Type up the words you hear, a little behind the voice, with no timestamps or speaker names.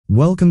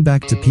Welcome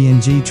back to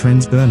PNG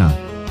Trends Burner.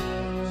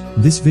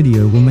 This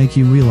video will make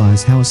you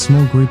realize how a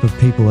small group of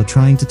people are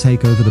trying to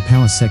take over the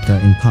power sector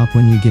in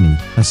Papua New Guinea,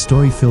 a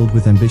story filled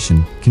with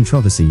ambition,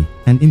 controversy,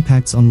 and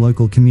impacts on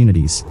local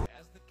communities.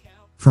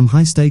 From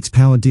high-stakes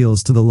power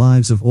deals to the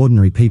lives of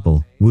ordinary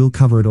people, we'll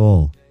cover it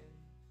all.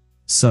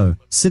 So,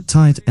 sit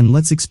tight and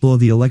let's explore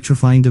the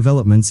electrifying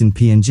developments in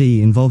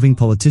PNG involving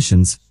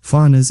politicians,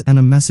 foreigners and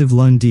a massive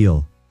loan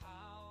deal.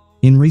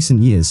 In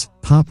recent years,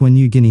 Papua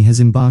New Guinea has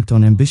embarked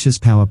on ambitious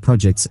power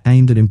projects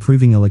aimed at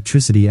improving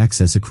electricity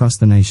access across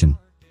the nation.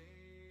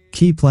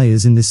 Key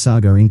players in this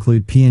saga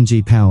include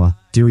PNG Power,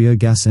 Dirio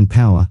Gas and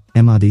Power,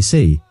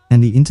 MRDC,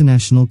 and the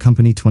international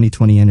company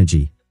 2020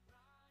 Energy.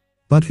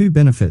 But who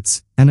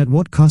benefits, and at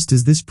what cost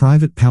is this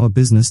private power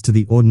business to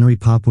the ordinary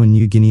Papua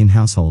New Guinean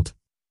household?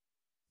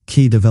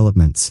 Key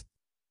developments.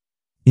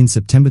 In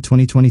September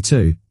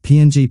 2022,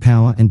 PNG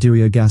Power and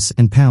Dirio Gas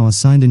and Power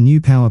signed a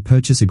new power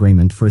purchase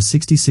agreement for a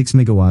 66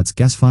 MW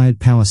gas-fired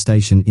power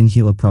station in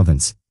Hela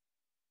province.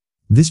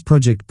 This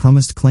project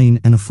promised clean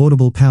and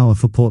affordable power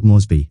for Port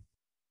Moresby.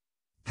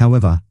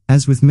 However,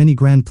 as with many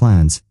grand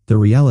plans, the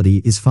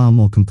reality is far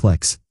more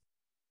complex.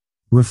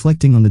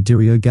 Reflecting on the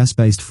Dirio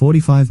gas-based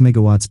 45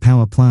 MW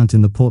power plant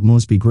in the Port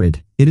Moresby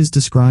grid, it is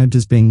described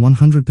as being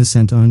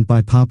 100% owned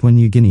by Papua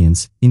New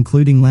Guineans,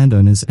 including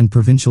landowners and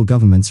provincial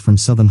governments from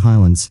Southern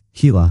Highlands,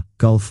 Hela,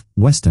 Gulf,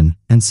 Western,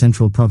 and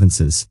Central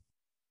provinces.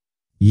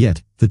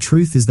 Yet, the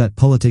truth is that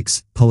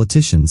politics,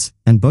 politicians,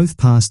 and both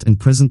past and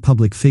present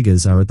public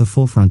figures are at the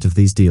forefront of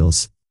these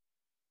deals.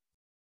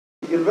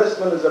 The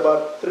investment is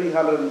about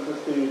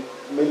 350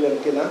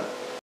 million kina.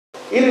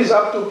 It is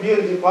up to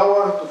PNG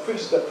Power to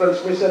fix the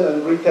transmission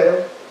and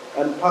retail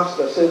and pass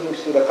the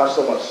savings to the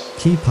customers.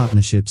 Key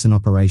partnerships and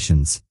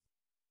operations.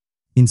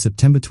 In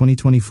September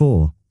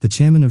 2024, the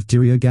chairman of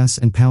Dirio Gas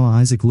and Power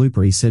Isaac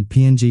Luperi said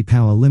PNG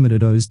Power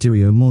Limited owes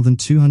Dirio more than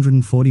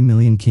 240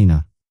 million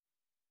kina.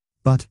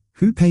 But,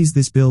 who pays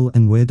this bill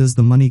and where does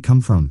the money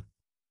come from?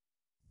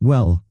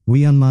 Well,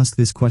 we unmask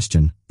this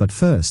question, but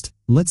first,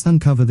 let's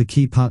uncover the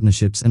key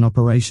partnerships and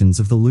operations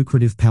of the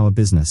lucrative power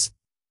business.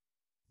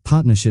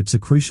 Partnerships are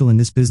crucial in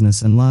this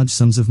business and large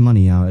sums of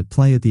money are at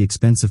play at the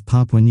expense of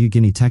Papua New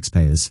Guinea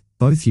taxpayers,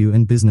 both you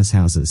and business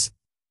houses.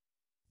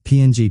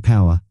 PNG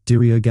Power,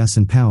 Dirio Gas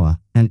and Power,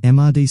 and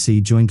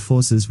MRDC joined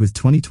forces with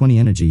 2020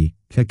 Energy,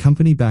 a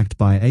company backed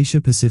by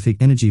Asia Pacific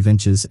Energy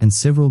Ventures and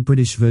several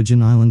British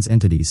Virgin Islands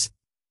entities.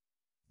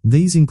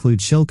 These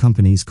include shell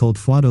companies called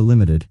Fuato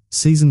Limited,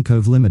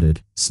 Cove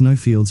Limited,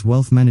 Snowfields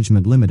Wealth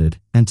Management Limited,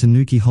 and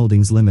Tanuki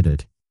Holdings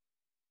Limited.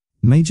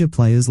 Major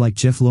players like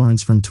Jeff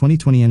Lawrence from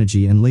 2020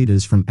 Energy and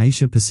leaders from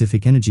Asia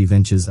Pacific Energy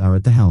Ventures are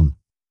at the helm.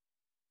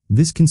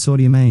 This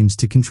consortium aims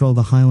to control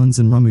the Highlands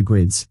and Ramu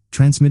grids,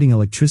 transmitting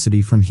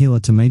electricity from Hela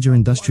to major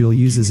industrial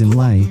users in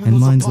Lae and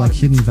mines like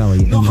Hidden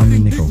Valley and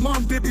Ramu Nickel.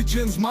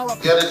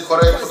 Get it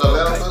correct for the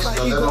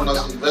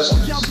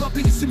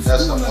landowners investments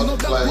has a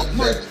multiplier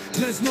effect.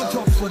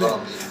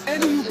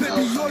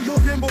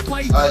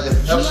 I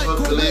have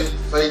absolute belief,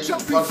 faith,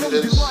 and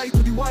confidence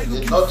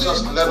in not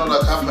just landowner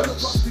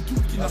companies,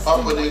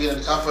 Papua New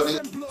Guinea company.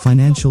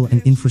 Financial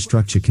and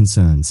infrastructure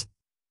concerns.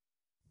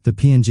 The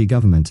PNG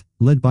government,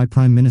 led by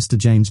Prime Minister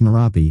James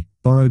Marape,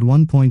 borrowed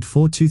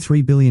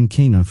 1.423 billion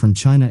kina from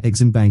China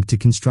Exim Bank to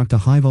construct a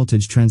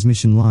high-voltage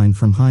transmission line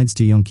from Hides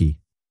to Yonki.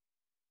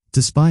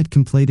 Despite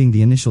completing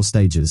the initial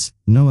stages,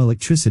 no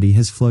electricity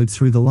has flowed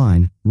through the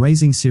line,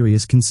 raising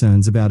serious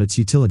concerns about its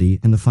utility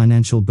and the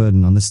financial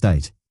burden on the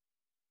state.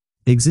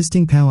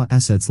 Existing power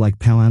assets like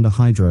Powanda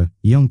Hydro,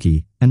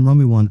 Yonki, and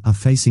Romuwan are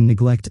facing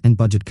neglect and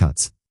budget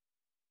cuts.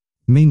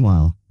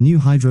 Meanwhile, new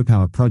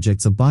hydropower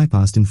projects are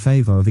bypassed in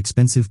favor of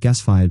expensive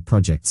gas-fired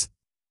projects.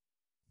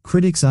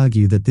 Critics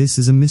argue that this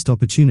is a missed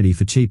opportunity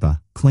for cheaper,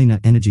 cleaner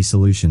energy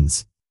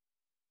solutions.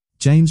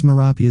 James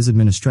Marape's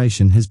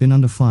administration has been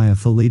under fire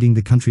for leading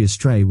the country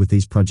astray with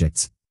these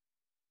projects.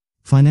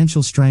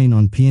 Financial strain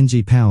on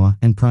PNG Power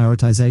and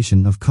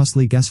prioritization of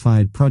costly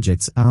gas-fired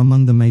projects are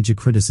among the major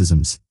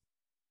criticisms.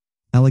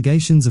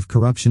 Allegations of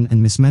corruption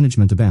and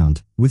mismanagement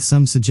abound, with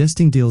some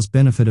suggesting deals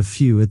benefit a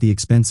few at the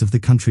expense of the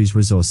country's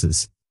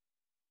resources.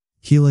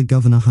 Hela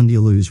Governor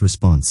Undialu's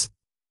response.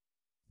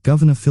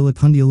 Governor Philip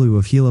Undialu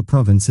of Hela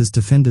province has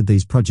defended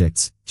these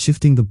projects,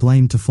 shifting the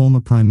blame to former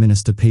Prime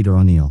Minister Peter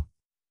Oneill.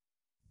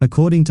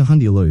 According to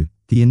Undialu,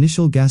 the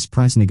initial gas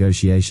price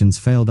negotiations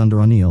failed under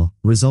Oneill,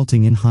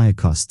 resulting in higher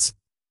costs.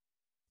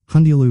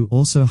 Undialu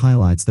also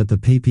highlights that the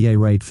PPA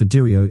rate for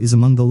Dirio is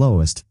among the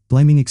lowest,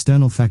 blaming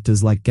external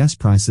factors like gas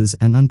prices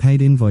and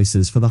unpaid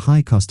invoices for the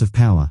high cost of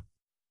power.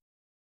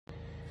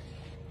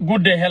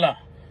 Good day, Hela.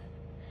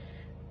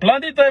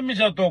 Plenty time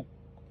Mr.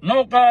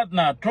 No card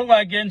na trouble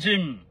against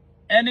him.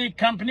 Any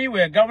company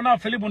where Governor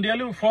Philip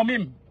Undialu form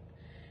him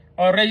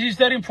or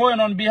register him for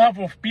and on behalf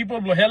of people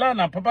of Hela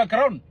na Papa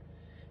Crown.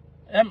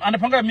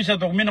 Anapanga Mr.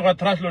 Minoka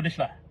Traslo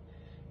Disla.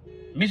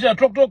 Mr.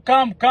 Tok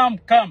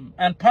come,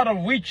 and part of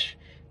which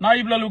now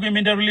you look in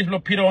the release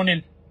of Peter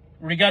Oneill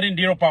regarding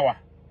Dirio Power.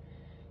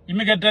 You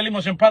make a tell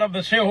him some part of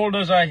the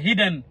shareholders are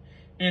hidden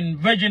in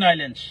Virgin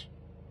Islands.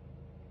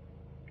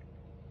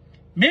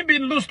 Me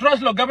been lose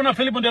trust lo Governor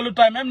Philip Undialu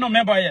time. I'm no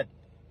member yet.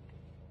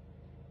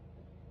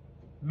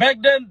 Back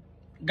then,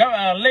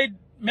 late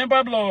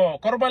member lo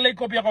Koroba late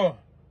copy ako.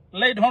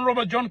 Late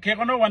Honorable John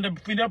Kekono and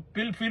the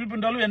Philip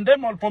Undialu and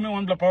them all forming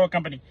one power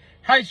company.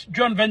 High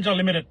Joint Venture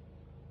Limited.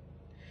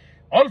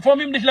 All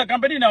forming this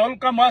company now all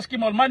come ask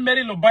him all man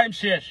Mary lo buy him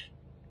shares.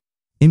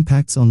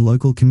 Impacts on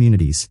local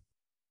communities.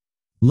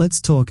 Let's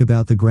talk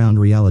about the ground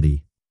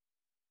reality.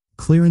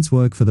 Clearance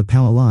work for the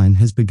power line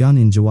has begun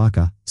in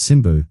Jawaka,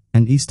 Simbu,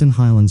 and Eastern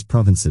Highlands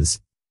provinces.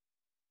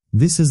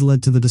 This has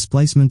led to the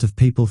displacement of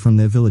people from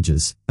their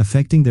villages,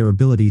 affecting their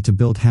ability to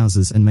build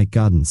houses and make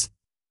gardens.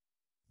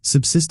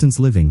 Subsistence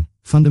living,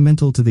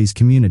 fundamental to these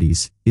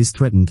communities, is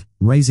threatened,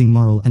 raising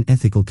moral and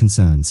ethical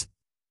concerns.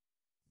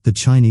 The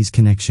Chinese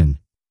connection.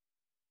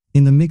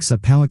 In the mix are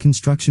Power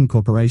Construction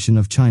Corporation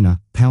of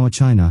China,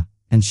 PowerChina,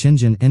 and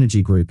Shenzhen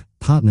Energy Group,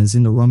 partners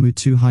in the Romu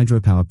 2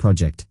 hydropower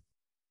project.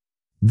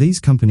 These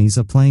companies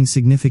are playing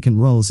significant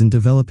roles in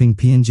developing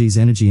PNG's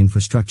energy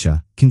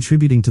infrastructure,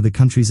 contributing to the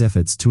country's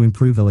efforts to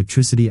improve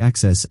electricity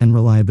access and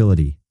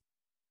reliability.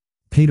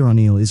 Peter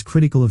Oneill is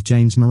critical of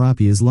James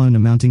Marape's loan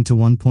amounting to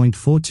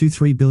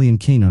 1.423 billion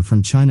kina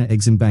from China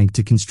Exim Bank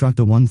to construct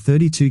a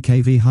 132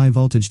 kV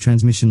high-voltage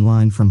transmission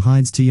line from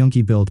Hides to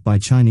Yonki built by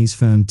Chinese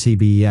firm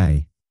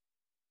TBEA.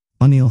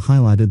 Oneill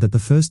highlighted that the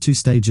first two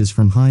stages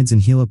from Hides in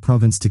Hela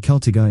province to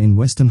Keltiga in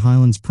Western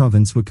Highlands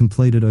province were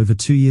completed over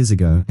 2 years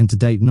ago, and to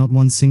date not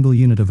one single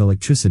unit of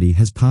electricity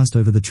has passed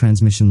over the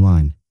transmission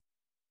line.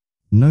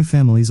 No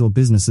families or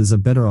businesses are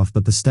better off,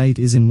 but the state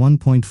is in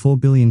 1.4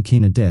 billion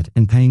kina debt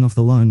and paying off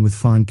the loan with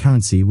foreign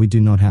currency we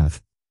do not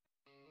have.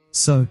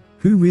 So,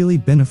 who really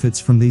benefits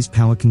from these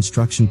power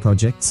construction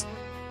projects?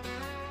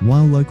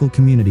 While local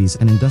communities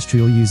and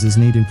industrial users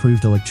need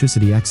improved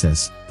electricity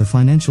access, the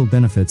financial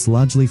benefits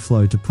largely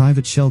flow to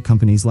private shell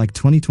companies like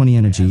 2020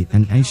 Energy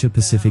and Asia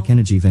Pacific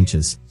Energy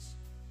Ventures.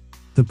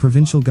 The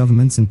provincial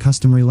governments and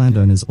customary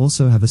landowners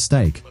also have a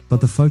stake, but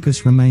the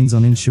focus remains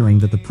on ensuring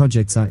that the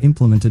projects are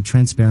implemented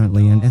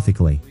transparently and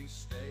ethically.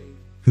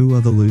 Who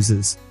are the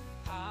losers?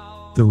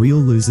 The real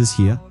losers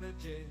here?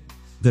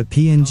 The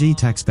PNG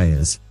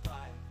taxpayers.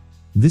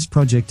 This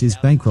project is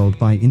bankrolled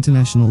by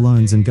international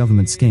loans and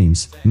government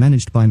schemes,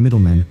 managed by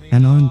middlemen,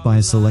 and owned by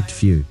a select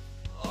few.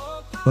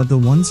 But the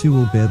ones who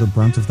will bear the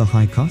brunt of the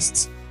high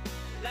costs?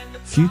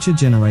 Future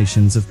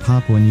generations of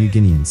Papua New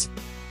Guineans.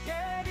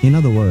 In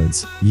other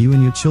words, you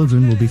and your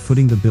children will be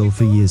footing the bill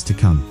for years to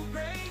come.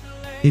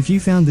 If you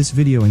found this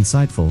video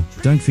insightful,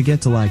 don't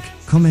forget to like,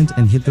 comment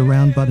and hit the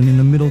round button in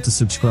the middle to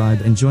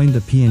subscribe and join the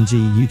PNG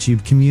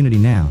YouTube community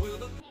now.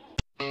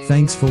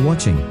 Thanks for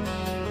watching.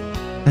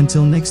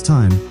 Until next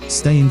time,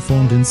 stay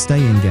informed and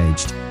stay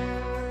engaged.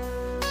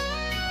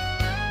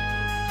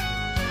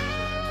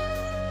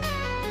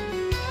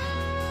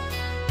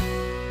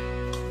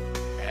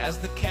 As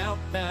the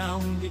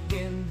countdown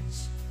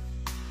begins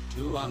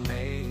to our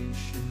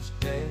nation's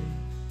day,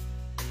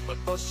 but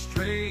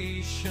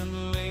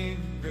frustration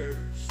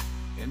lingers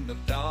in the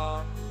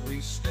dark we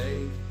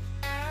stay.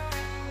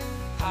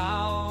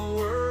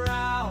 Power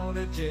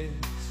outages,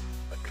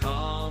 a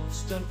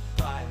constant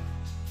fight,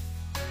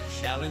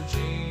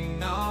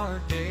 challenging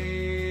our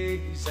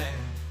days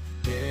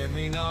and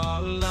dimming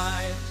our light.